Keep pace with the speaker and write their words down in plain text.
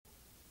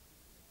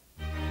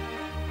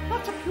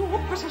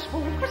si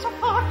sfoca si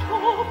affaccio,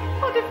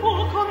 a di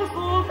fuoco al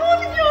fuoco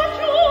di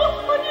ghiaccio,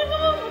 ogni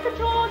donna che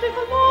già di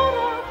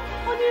calore,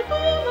 ogni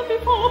donna mi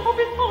fa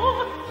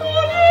palpitare,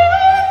 ogni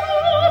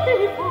donna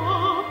mi fa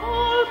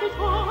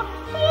palpitare,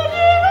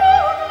 ogni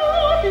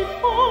donna mi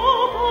fa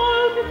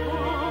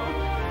palpitare.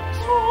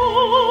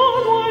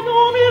 Solo ai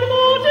nomi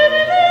non ti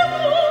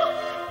vedevo,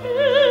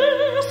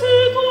 e se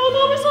tu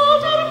non mi sa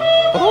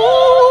germino.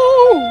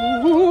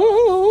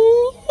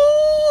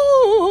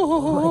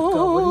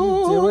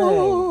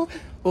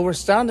 Well, we're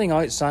standing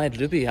outside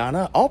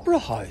Ljubljana Opera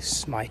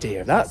House, my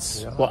dear.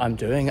 That's what I'm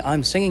doing.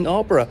 I'm singing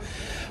opera.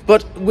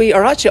 But we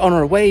are actually on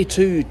our way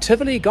to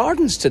Tivoli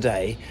Gardens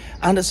today,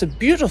 and it's a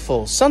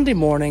beautiful Sunday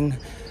morning,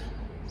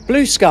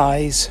 blue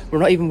skies. We're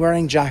not even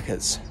wearing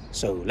jackets.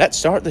 So let's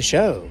start the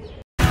show.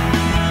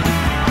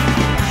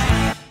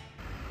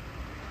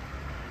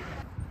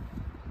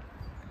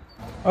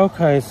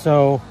 Okay,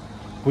 so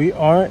we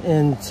are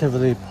in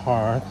Tivoli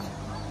Park.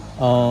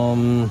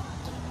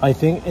 I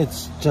think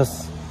it's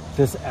just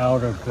this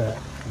outer bit.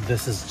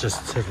 This is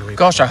just Tivoli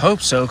Gosh, Park. I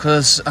hope so,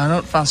 because I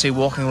don't fancy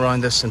walking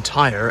around this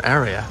entire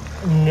area.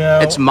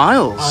 No, It's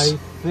miles. I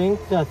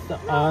think that the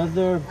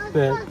other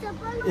bit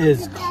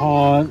is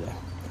called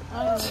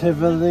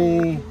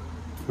Tivoli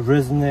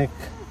Riznik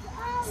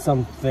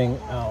something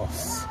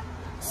else.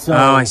 So,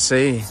 Oh, I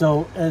see.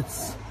 So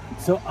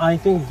I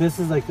think this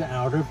is like the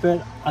outer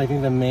bit. I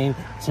think the main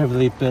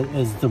Tivoli bit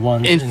is the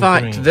one In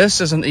fact, green.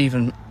 this isn't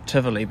even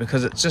Tivoli,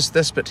 because it's just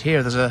this bit here.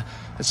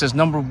 It says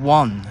number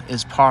 1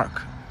 is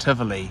Park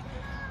Tivoli,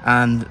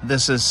 and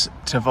this is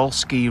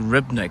Tivolski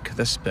Rybnik,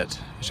 this bit,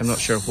 which I'm not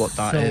sure what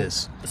that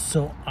is.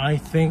 So I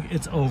think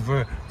it's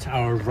over to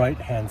our right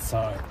hand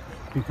side,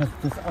 because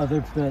this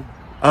other bit.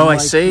 Oh, I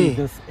might see. be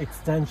this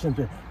extension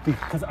bit,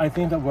 because I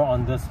think that we're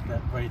on this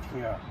bit right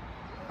here.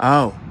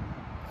 Oh,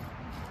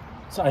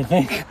 So I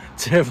think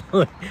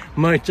Tivoli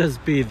might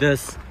just be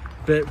this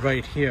bit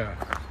right here.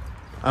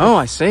 oh,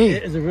 I see.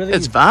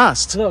 It's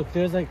vast. Look,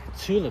 there's like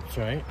tulips,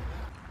 right?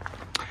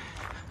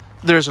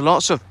 There's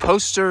lots of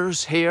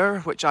posters here,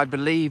 which I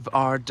believe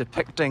are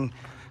depicting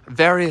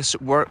various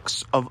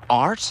works of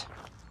art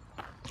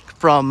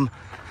from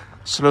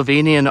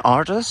Slovenian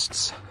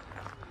artists,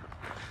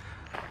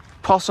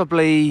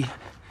 possibly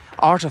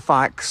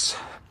artifacts,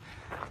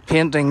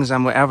 paintings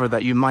and whatever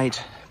that you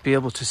might be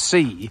able to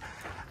see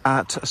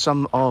at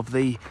some of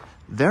the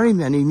very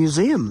many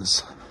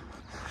museums.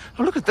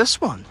 Oh, look at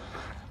this one.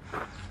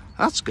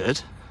 That's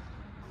good.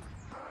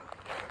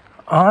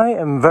 I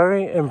am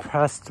very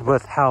impressed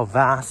with how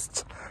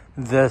vast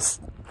this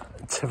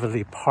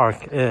Tivoli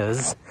Park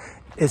is.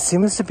 It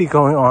seems to be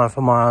going on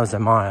for miles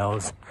and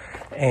miles,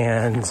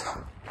 and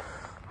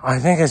I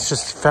think it's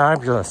just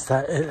fabulous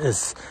that it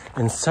is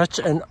in such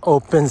an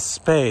open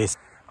space.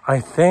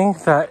 I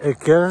think that it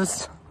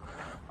gives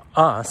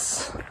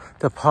us,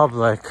 the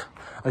public,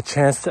 a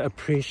chance to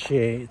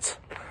appreciate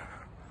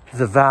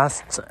the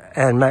vast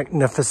and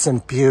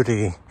magnificent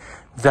beauty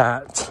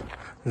that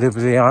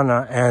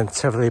Ljubljana and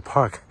Tivoli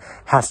Park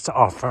has to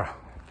offer.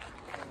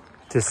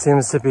 There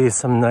seems to be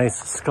some nice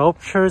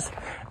sculptures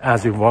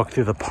as we walk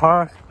through the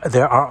park.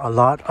 There are a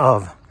lot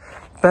of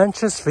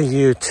benches for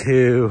you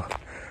to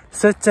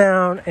sit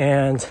down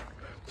and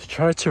to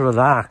try to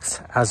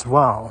relax as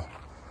well.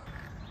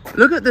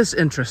 Look at this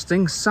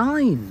interesting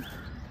sign.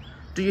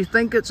 Do you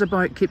think it's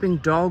about keeping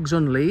dogs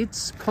on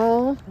leads,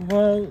 Paul?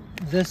 Well,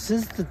 this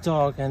is the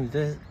dog and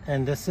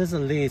this is a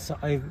lead, so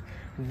I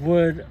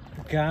would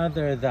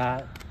gather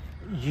that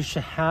you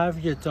should have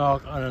your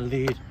dog on a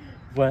lead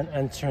when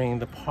entering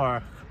the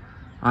park.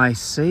 I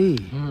see.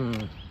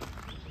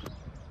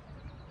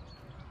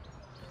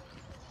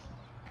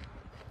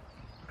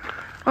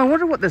 I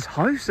wonder what this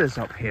house is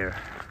up here.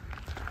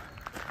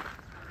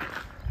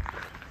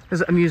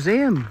 Is it a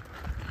museum?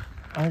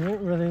 I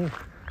didn't really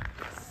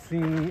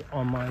see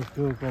on my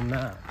Google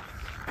map.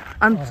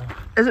 And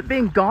is it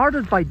being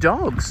guarded by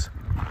dogs?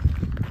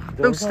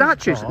 Those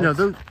statues? No,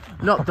 those,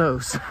 not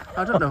those.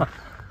 I don't know.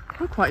 I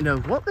don't quite know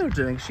what they're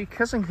doing. Is she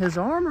kissing his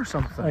arm or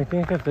something? I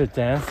think that they're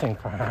dancing,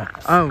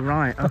 perhaps. Oh,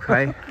 right,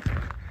 okay.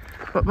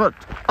 but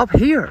up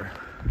here,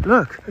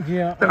 look,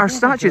 Yeah, there are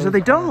statues. Are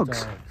they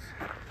dogs?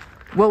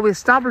 Well, we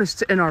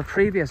established in our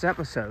previous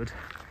episode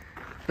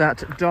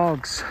that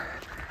dogs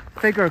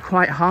figure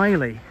quite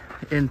highly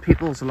in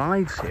people's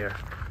lives here.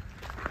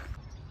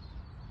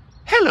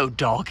 Hello,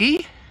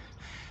 doggy.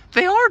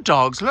 They are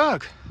dogs,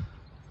 look.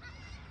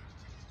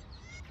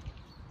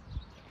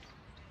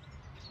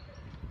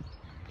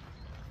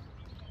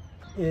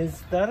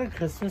 Is that a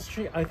Christmas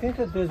tree? I think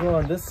that there's one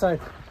on this side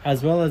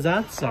as well as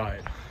that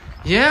side.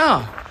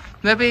 Yeah,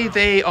 maybe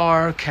they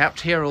are kept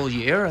here all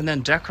year and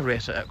then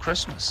decorated at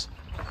Christmas.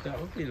 That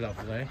would be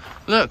lovely.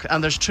 Look,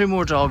 and there's 2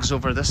 more dogs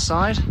over this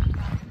side.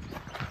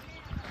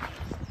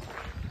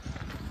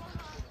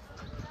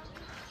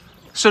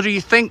 So do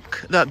you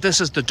think that this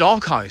is the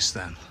doghouse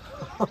then?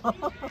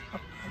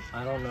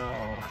 I don't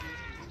know.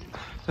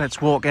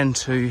 Let's walk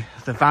into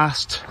the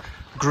vast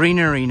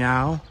greenery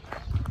now.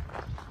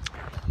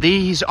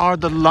 These are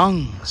the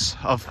lungs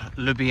of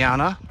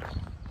Ljubljana.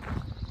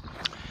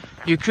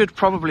 You could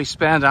probably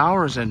spend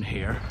hours in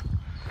here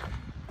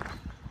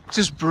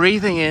just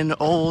breathing in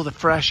all the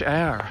fresh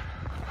air,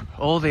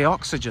 all the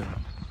oxygen.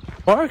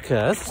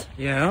 Marcus?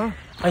 Yeah?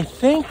 I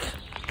think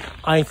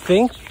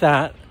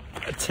that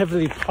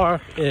Tivoli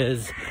Park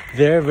is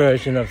their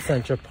version of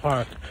Central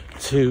Park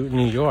to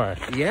New York.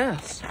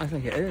 Yes, I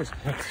think it is.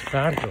 That's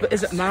fabulous. But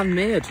is it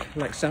man-made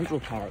like Central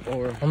Park,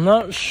 or? I'm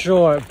not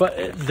sure,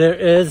 but there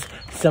is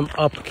some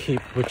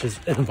upkeep which is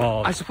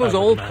involved. I suppose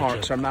all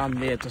parks are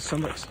man-made to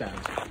some extent,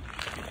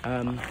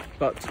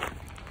 but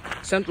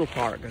Central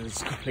Park is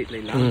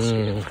completely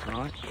landscaped,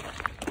 right?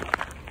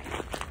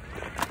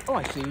 Oh,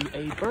 I see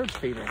a bird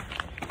feeder.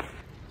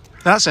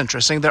 That's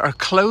interesting. There are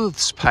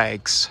clothes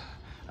pegs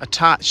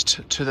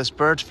attached to this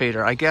bird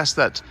feeder. I guess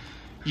that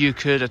you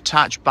could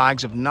attach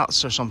bags of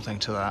nuts or something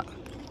to that.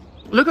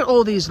 Look at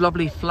all these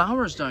lovely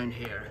flowers down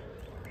here.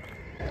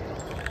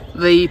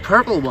 The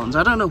purple ones,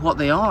 I don't know what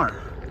they are.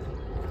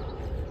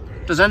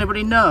 Does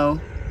anybody know?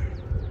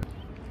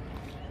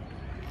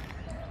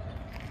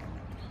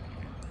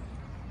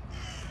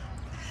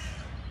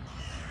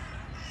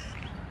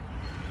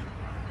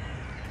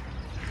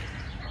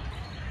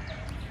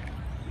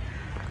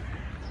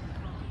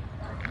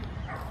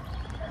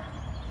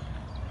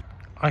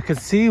 I could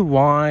see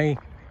why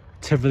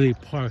Tivoli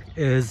Park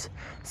is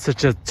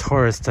such a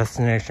tourist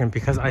destination,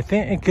 because I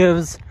think it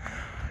gives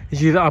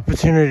you the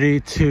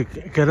opportunity to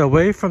get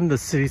away from the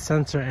city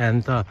center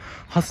and the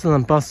hustle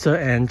and bustle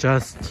and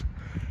just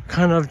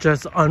kind of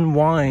just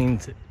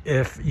unwind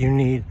if you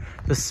need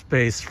the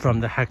space from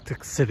the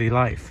hectic city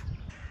life.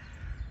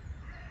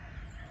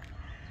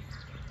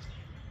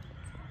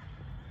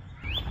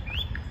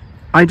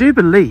 I do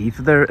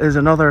believe there is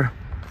another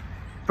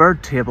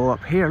bird table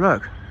up here,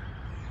 look.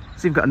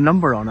 So you've got a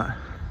number on it.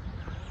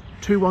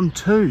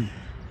 212.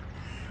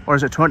 Or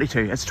is it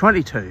 22? It's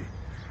 22.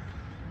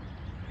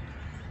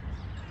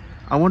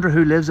 I wonder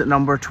who lives at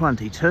number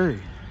 22.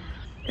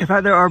 In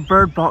fact, there are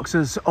bird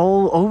boxes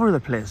all over the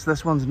place.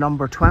 This one's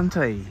number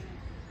 20.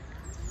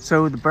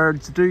 So the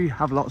birds do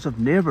have lots of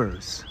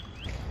neighbours.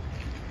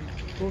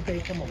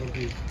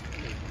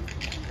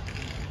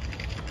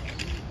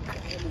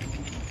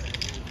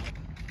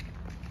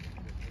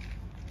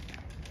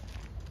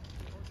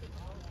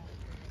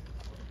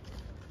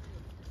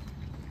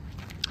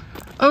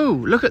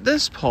 Oh, look at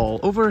this, Paul,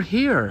 over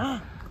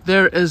here.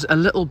 There is a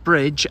little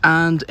bridge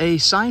and a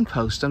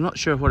signpost. I'm not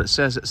sure what it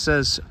says. It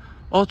says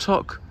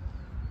Otok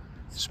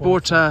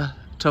Sporta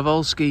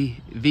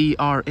Tivoli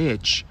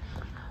VRH.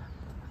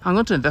 I'm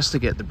going to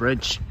investigate the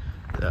bridge,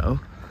 though.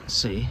 Let's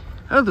see.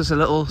 Oh, there's a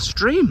little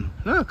stream.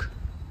 Look.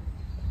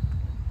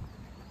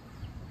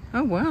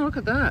 Oh, wow, look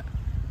at that.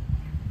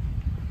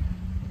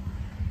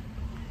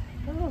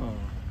 Oh.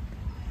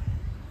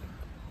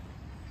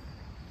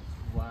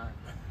 Wow.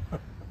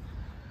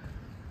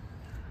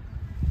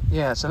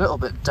 Yeah, it's a little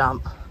bit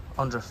damp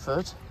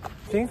underfoot. I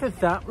think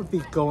that would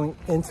be going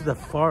into the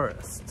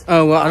forest.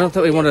 Oh, well, I don't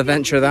think we want to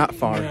venture that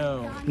far.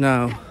 No.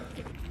 No.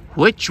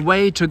 Which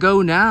way to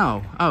go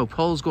now? Oh,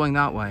 Paul's going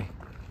that way.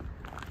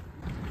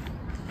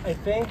 I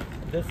think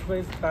this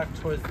way's back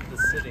towards the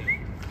city.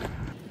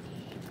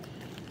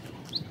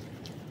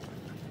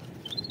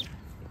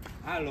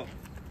 Hello.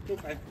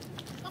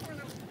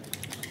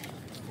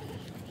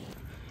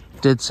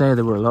 Did say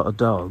there were a lot of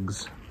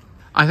dogs.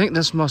 I think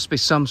this must be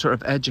some sort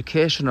of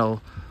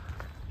educational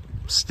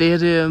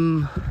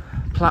stadium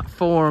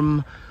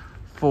platform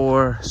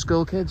for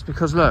school kids,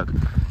 because look,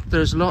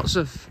 there's lots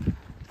of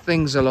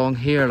things along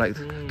here, like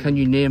can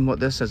you name what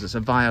this is? It's a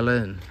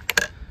violin.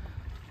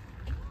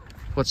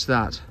 What's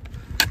that?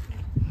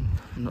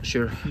 I'm not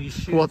sure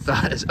what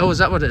that is. Oh, is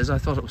that what it is? I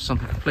thought it was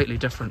something completely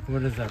different.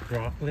 What is that,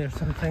 broccoli or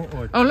something?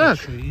 Or oh, look,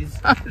 trees?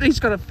 He's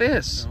got a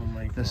face. Oh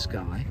my God. This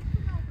guy.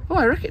 Oh,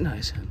 I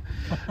recognize him.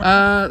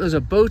 There's a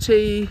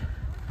boatie.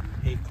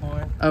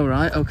 Acorn. Oh,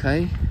 right,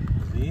 okay.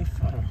 Leaf.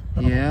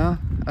 Yeah.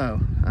 Oh,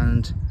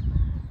 and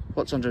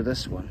what's under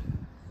this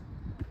one?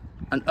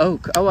 An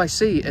oak. Oh, I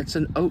see. It's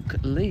an oak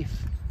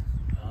leaf.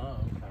 Oh,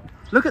 okay.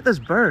 Look at this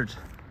bird.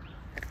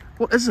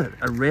 What is it?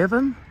 A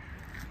raven?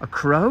 A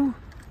crow?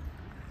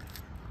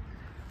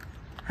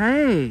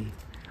 Hey,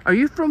 are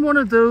you from one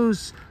of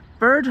those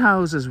bird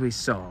houses we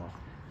saw?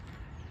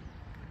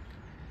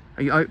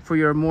 Are you out for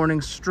your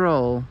morning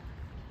stroll?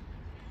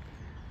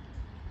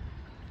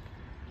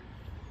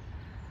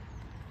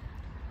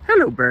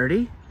 Hello,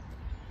 birdie.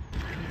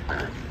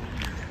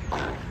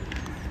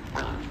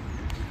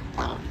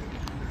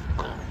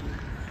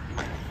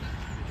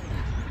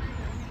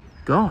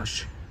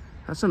 Gosh,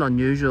 that's an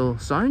unusual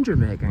sound you're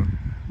making.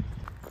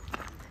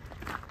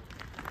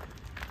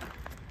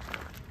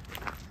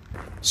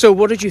 So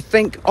what did you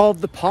think of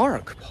the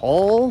park,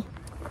 Paul?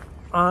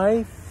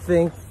 I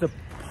think the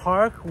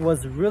park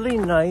was really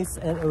nice,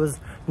 and it was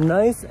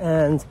nice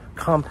and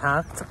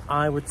compact,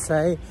 I would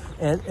say,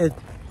 and it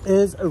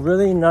is a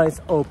really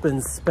nice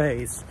open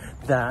space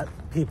that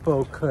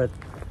people could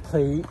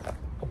play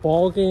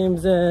ball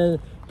games in,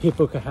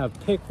 people could have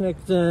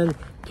picnics in,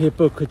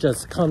 people could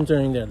just come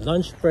during their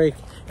lunch break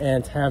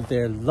and have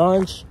their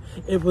lunch.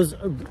 It was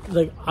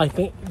like, I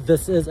think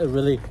this is a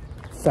really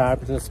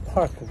fabulous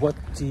park. What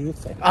do you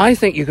think? I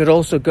think you could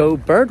also go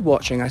bird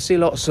watching. I see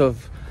lots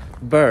of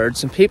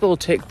birds, and people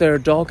take their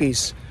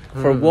doggies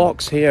for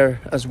walks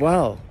here as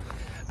well.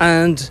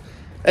 And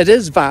it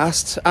is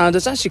vast, and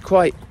it's actually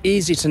quite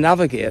easy to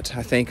navigate,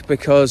 I think,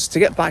 because to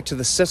get back to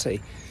the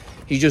city,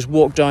 you just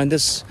walk down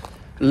this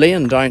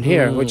lane down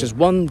here, which is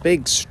one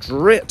big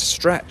straight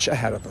stretch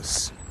ahead of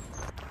us.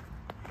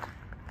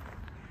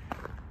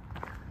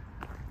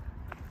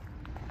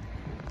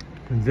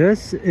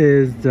 This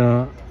is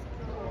the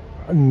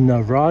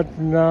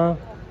Narodna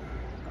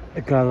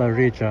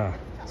Galerija.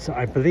 So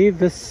I believe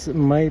this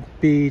might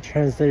be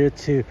translated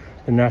to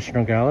the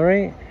National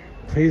Gallery.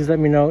 Please let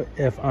me know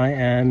if I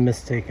am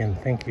mistaken.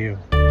 Thank you.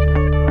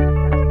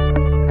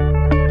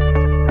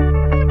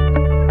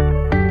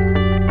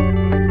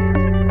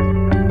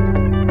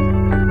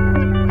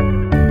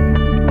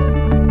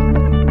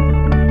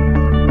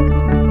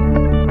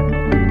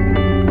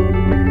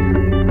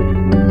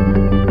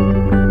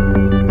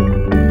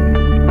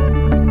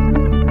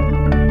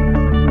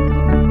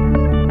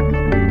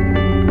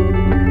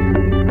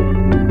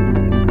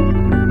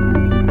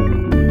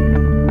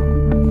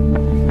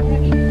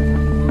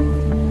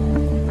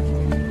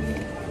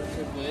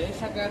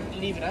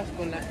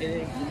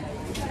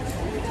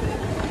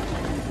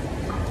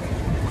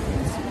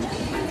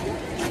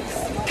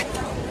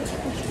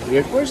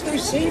 Weird. Where's the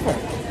receiver?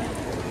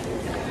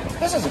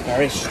 This is a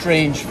very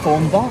strange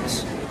phone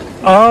box.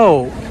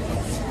 Oh,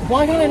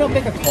 Why can I not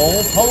make a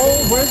call?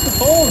 Paul, where's the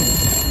phone?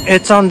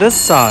 it's on this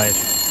side.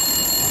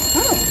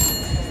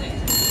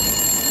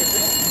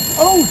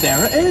 Oh,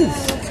 there it is.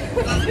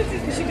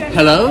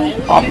 Hello?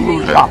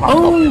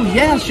 Oh,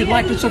 yes, you'd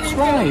like to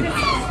subscribe.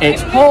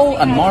 It's Paul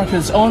and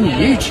Marcus on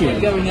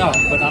YouTube. Going up,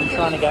 but I'm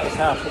trying to get us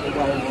out of the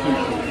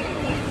way.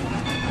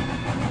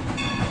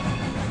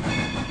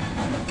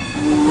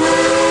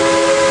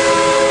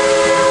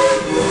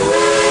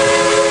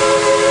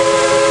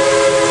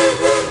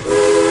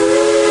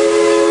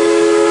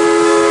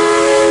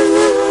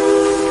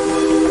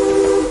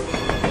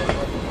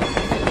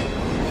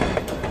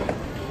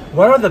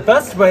 One of the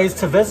best ways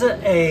to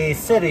visit a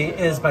city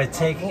is by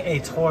taking a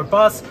tour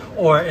bus,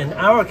 or in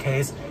our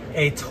case,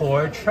 a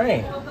tour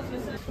train.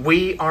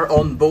 We are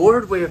on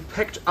board. We have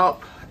picked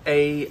up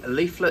a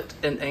leaflet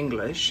in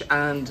English,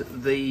 and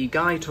the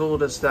guy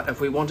told us that if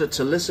we wanted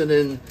to listen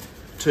in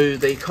to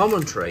the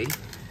commentary,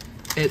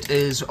 it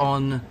is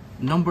on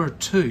number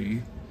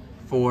 2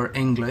 for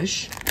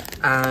English,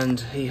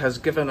 and he has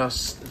given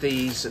us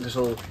these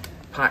little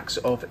packs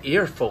of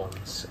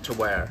earphones to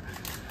wear.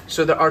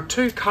 So there are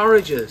 2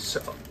 carriages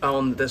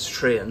on this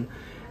train.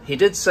 He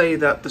did say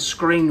that the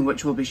screen,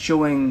 which will be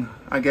showing,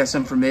 I guess,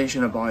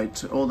 information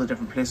about all the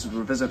different places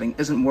we're visiting,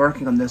 isn't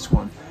working on this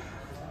one.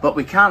 But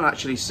we can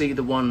actually see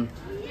the one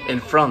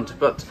in front.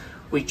 But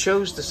we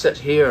chose to sit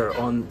here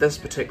on this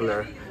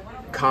particular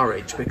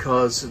carriage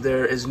because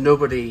there is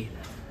nobody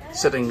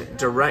sitting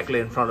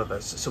directly in front of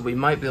us. So we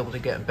might be able to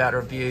get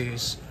better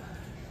views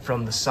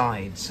from the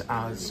sides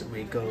as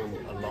we go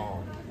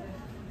along.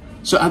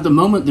 So at the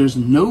moment there's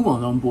no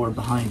one on board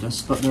behind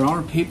us, but there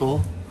are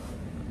people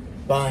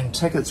buying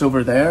tickets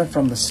over there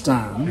from the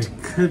stand. It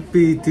could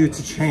be due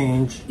to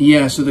change.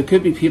 Yeah, so there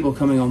could be people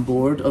coming on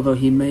board, although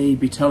he may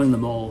be telling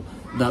them all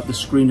that the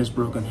screen is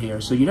broken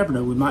here. So you never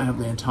know, we might have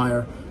the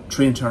entire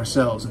train to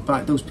ourselves. In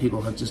fact, those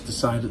people have just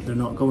decided they're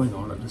not going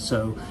on it.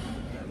 So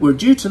we're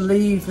due to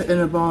leave in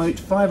about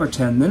 5 or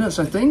 10 minutes,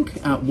 I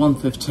think, at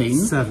 1:15.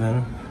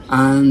 7.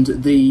 And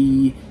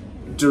the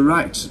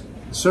direct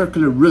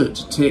circular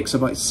route takes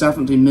about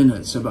 70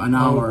 minutes, about an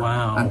hour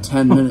and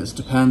 10 minutes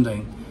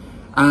depending.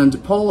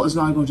 And Paul is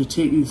now going to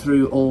take you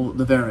through all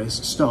the various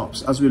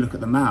stops as we look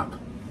at the map.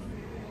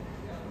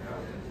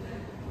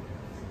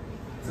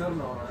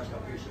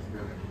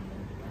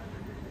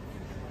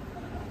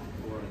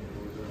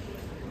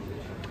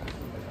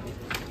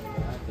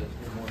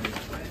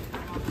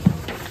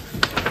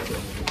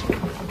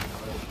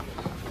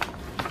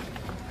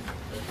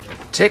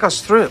 Take us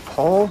through it,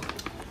 Paul.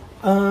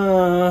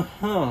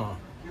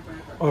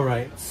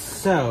 Alright,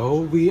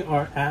 so we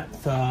are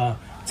at the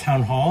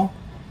town hall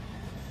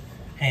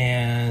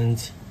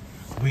and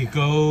we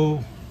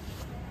go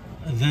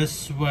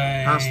this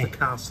way. Past the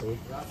castle.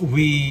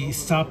 We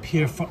stop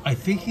here for, I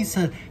think he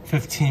said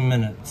 15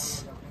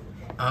 minutes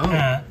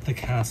at the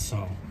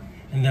castle.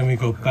 And then we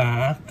go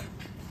back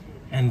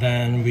and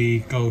then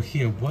we go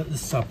here. What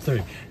is stop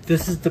 3?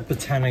 This is the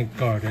Botanic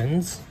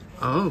Gardens.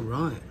 Oh,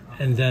 right.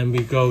 And then we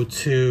go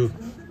to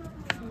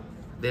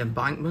the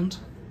embankment.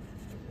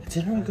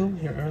 Didn't we go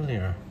here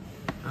earlier?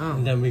 Oh.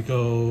 And then we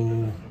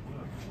go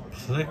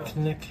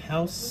picnic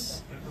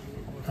house.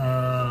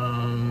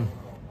 And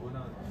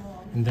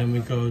then we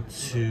go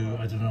to,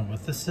 I don't know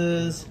what this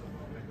is,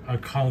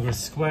 Congress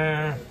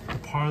Square, the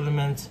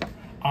Parliament,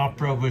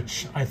 Opera,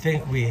 which I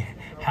think we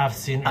have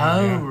seen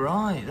earlier. Oh,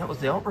 right. That was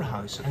the Opera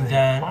House. And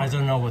then I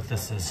don't know what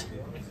this is.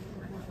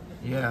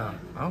 Yeah,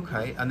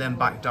 okay. And then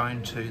back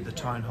down to the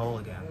town hall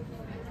again.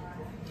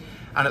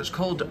 And it's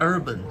called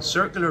Urban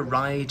Circular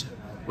Ride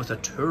with a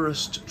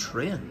Tourist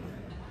Train.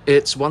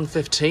 It's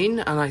 1:15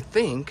 and I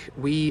think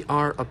we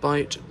are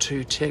about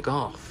to take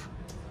off.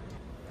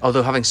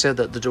 Although having said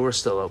that, the door's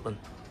still open.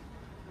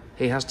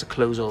 He has to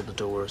close all the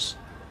doors.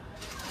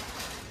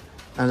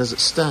 And as it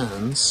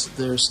stands,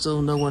 there's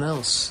still no one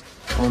else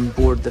on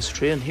board this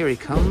train. Here he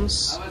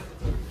comes.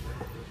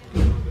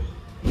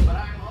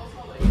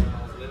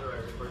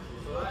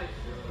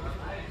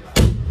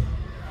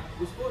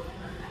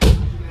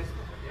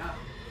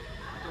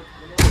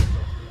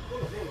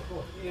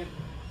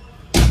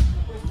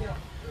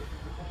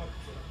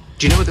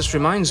 Do you know what this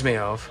reminds me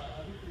of?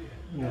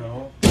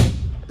 No.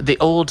 The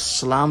old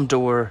slam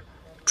door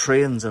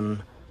trains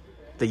in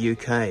the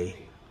UK.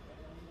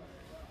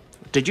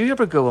 Did you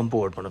ever go on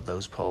board one of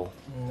those, Paul?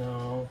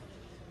 No.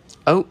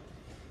 Oh,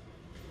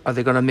 are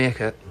they going to make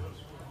it?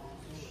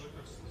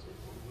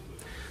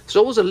 There's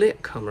always a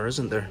latecomer,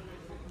 isn't there?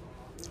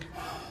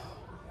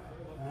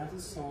 Why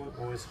does someone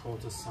always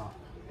hold us up?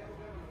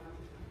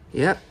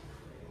 Yeah.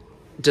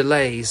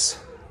 Delays.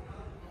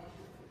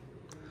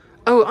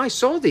 Oh, I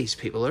saw these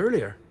people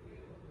earlier.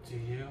 Do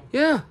you?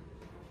 Yeah.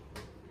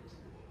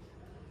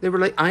 They were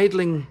like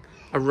idling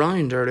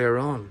around earlier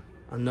on,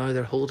 and now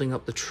they're holding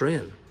up the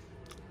train.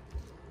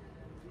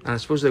 And I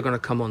suppose they're going to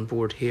come on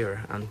board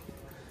here and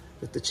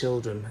with the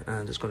children,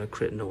 and it's going to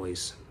create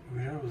noise.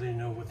 We don't really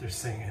know what they're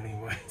saying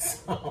anyway,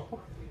 so...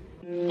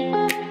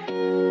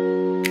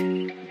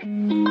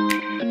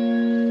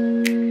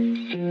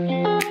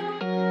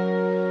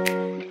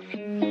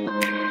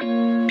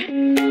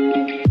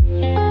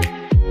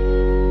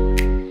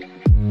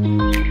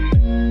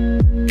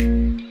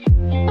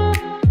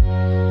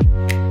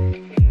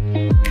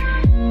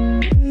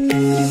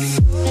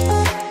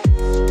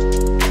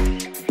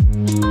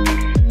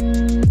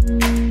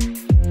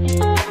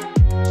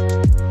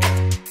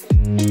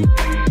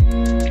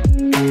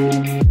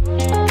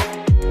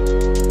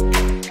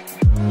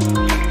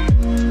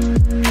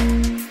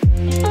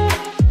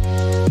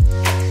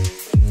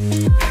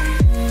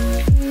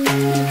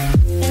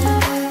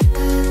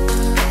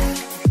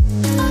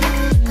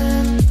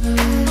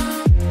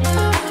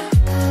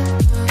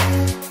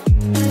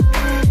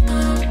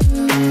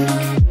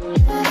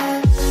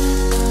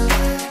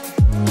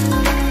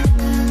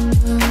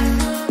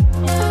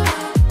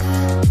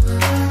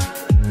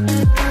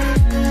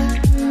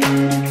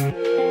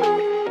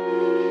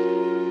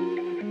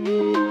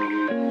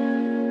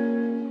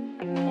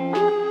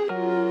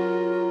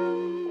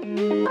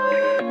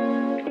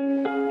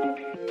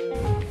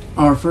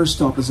 Our first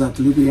stop is at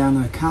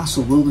Ljubljana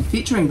Castle. We'll be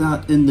featuring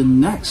that in the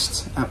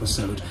next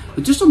episode.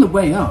 But just on the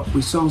way up,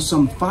 we saw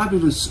some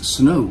fabulous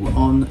snow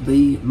on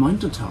the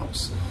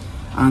mountaintops.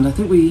 And I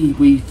think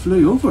we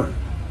flew over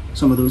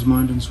some of those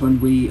mountains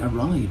when we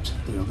arrived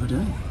the other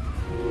day.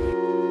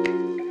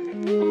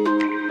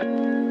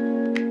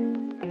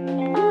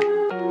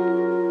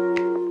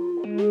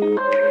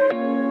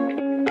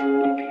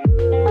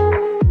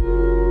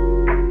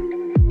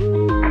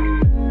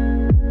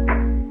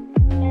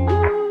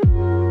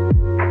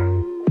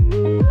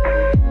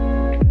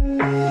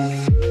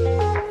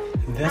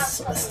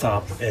 This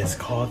stop is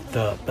called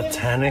the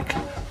Botanic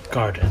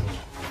Garden.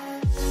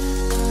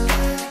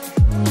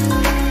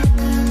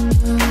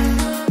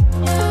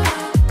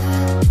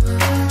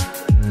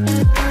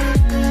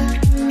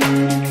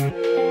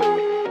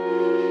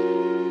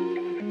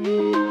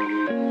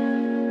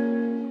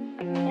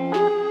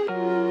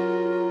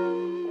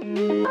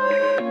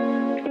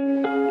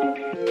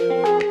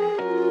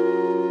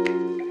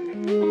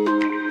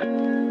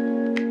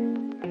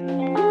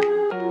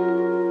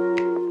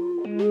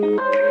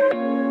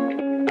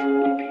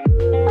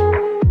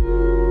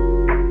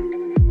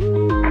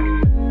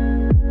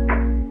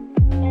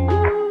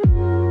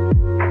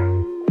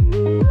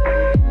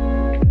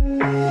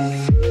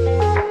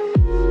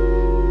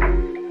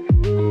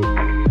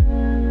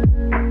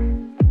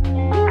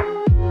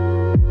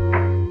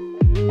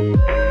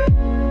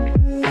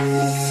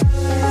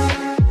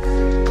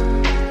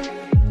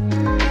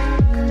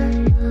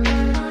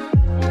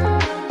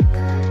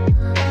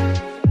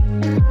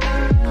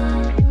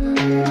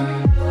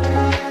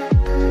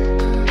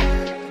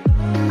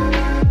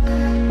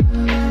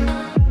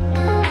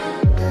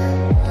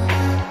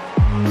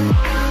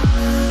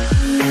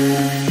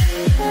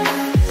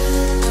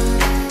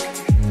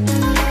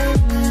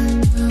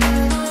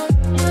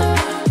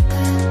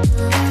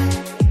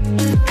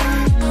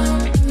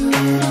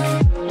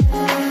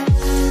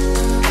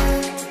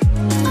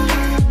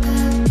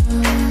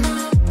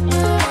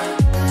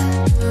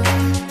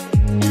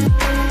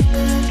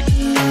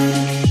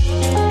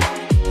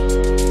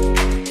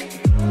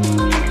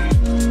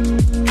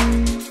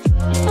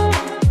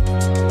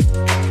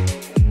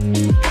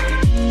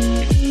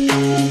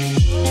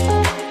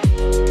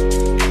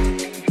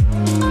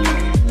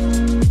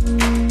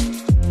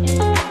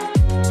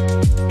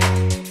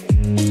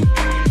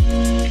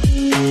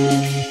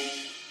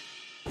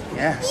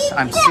 Yes,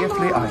 I'm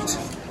safely out.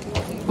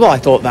 Well, I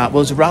thought that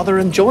was rather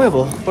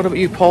enjoyable. What about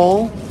you,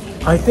 Paul?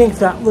 I think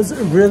that was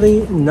a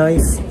really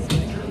nice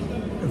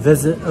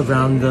visit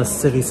around the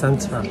city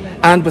center.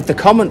 And with the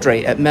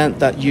commentary, it meant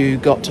that you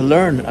got to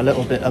learn a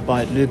little bit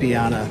about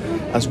Ljubljana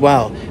as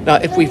well. Now,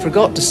 if we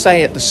forgot to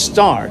say at the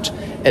start,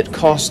 it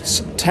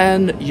costs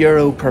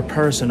 €10 per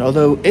person,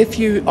 although if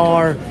you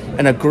are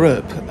in a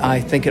group, I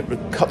think it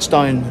cuts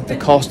down the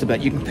cost a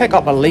bit. You can pick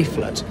up a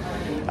leaflet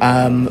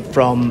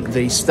from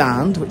the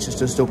stand, which is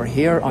just over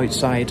here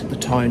outside the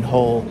town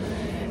hall,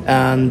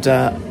 and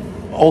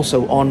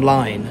also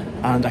online,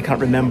 and I can't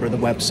remember the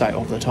website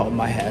off the top of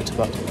my head,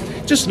 but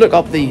just look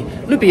up the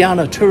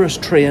Ljubljana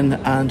tourist train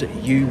and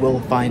you will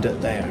find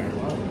it there.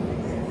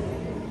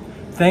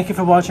 Thank you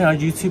for watching our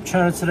YouTube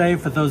channel today.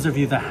 For those of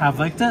you that have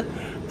liked it,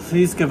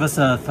 please give us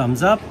a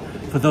thumbs up.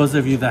 For those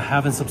of you that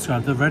haven't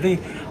subscribed already,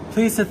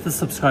 please hit the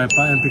subscribe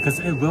button because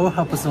it will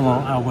help us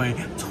along our way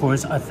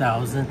towards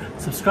 1,000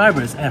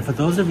 subscribers. And for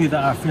those of you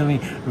that are feeling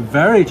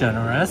very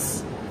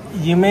generous,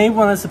 you may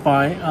want us to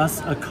buy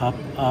us a cup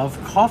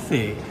of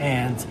coffee,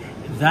 and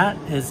that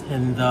is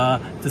in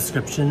the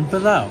description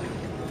below.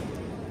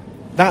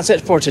 That's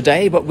it for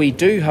today, but we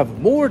do have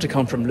more to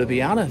come from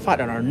Ljubljana. In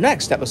fact, in our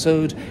next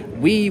episode,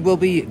 we will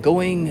be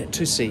going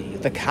to see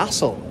the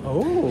castle.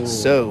 Oh.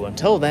 So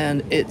until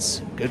then,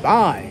 it's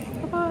goodbye.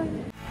 Bye-bye.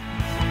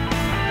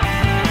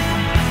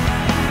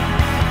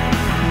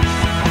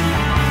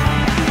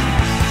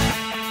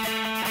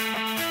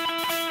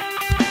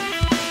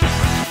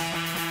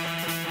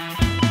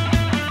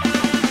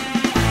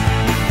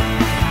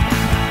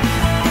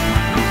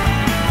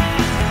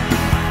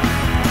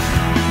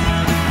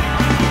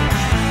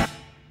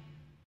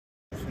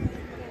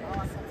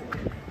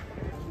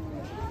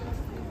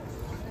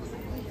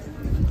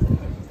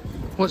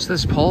 What's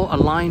this, Paul? A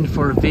line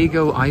for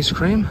Vigo ice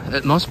cream?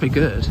 It must be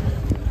good.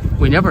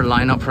 We never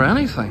line up for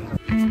anything.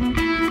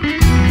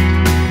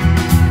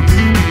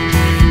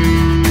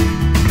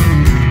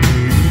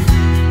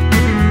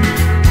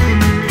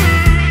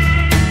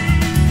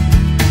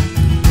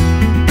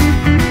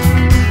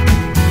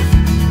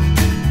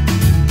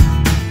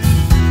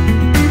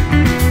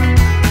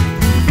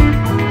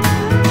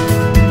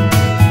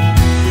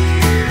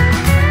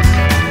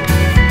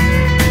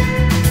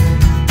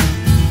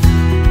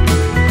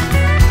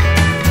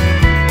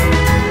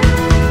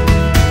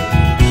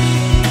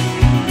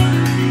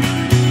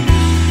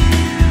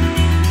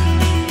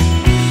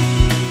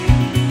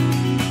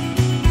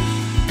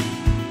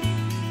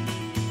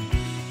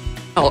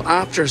 Well,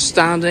 after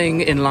standing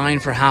in line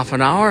for half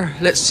an hour,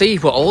 let's see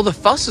what all the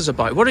fuss is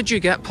about. What did you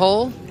get,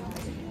 Paul?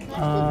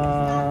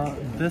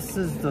 This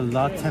is the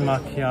latte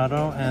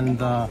macchiato and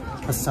the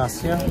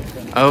pistachio.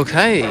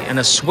 Okay, and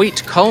a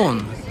sweet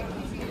cone.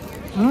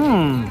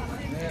 Mmm.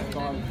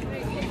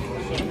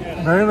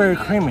 Very, very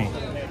creamy.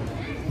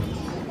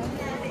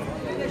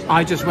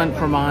 I just went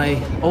for my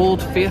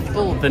Old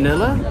Faithful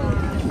vanilla.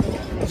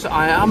 So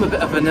I am a bit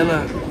of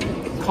vanilla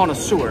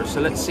connoisseur, so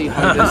let's see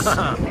how this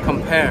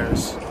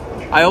compares.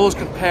 I always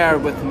compare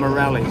with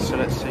Morelli, so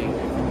let's see.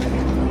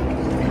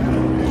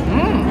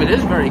 It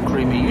is very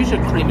creamy. You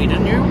said creamy,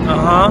 didn't you?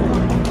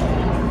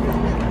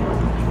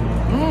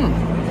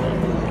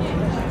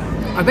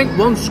 I think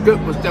one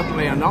scoop was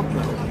definitely enough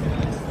though.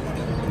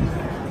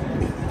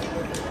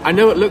 I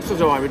know it looks as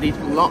though I would eat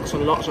lots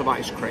and lots of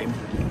ice cream,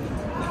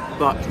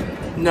 but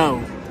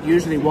no,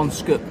 usually one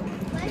scoop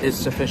is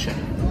sufficient.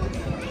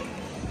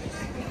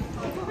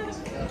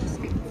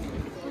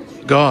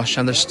 Gosh,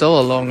 and there's still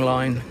a long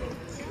line.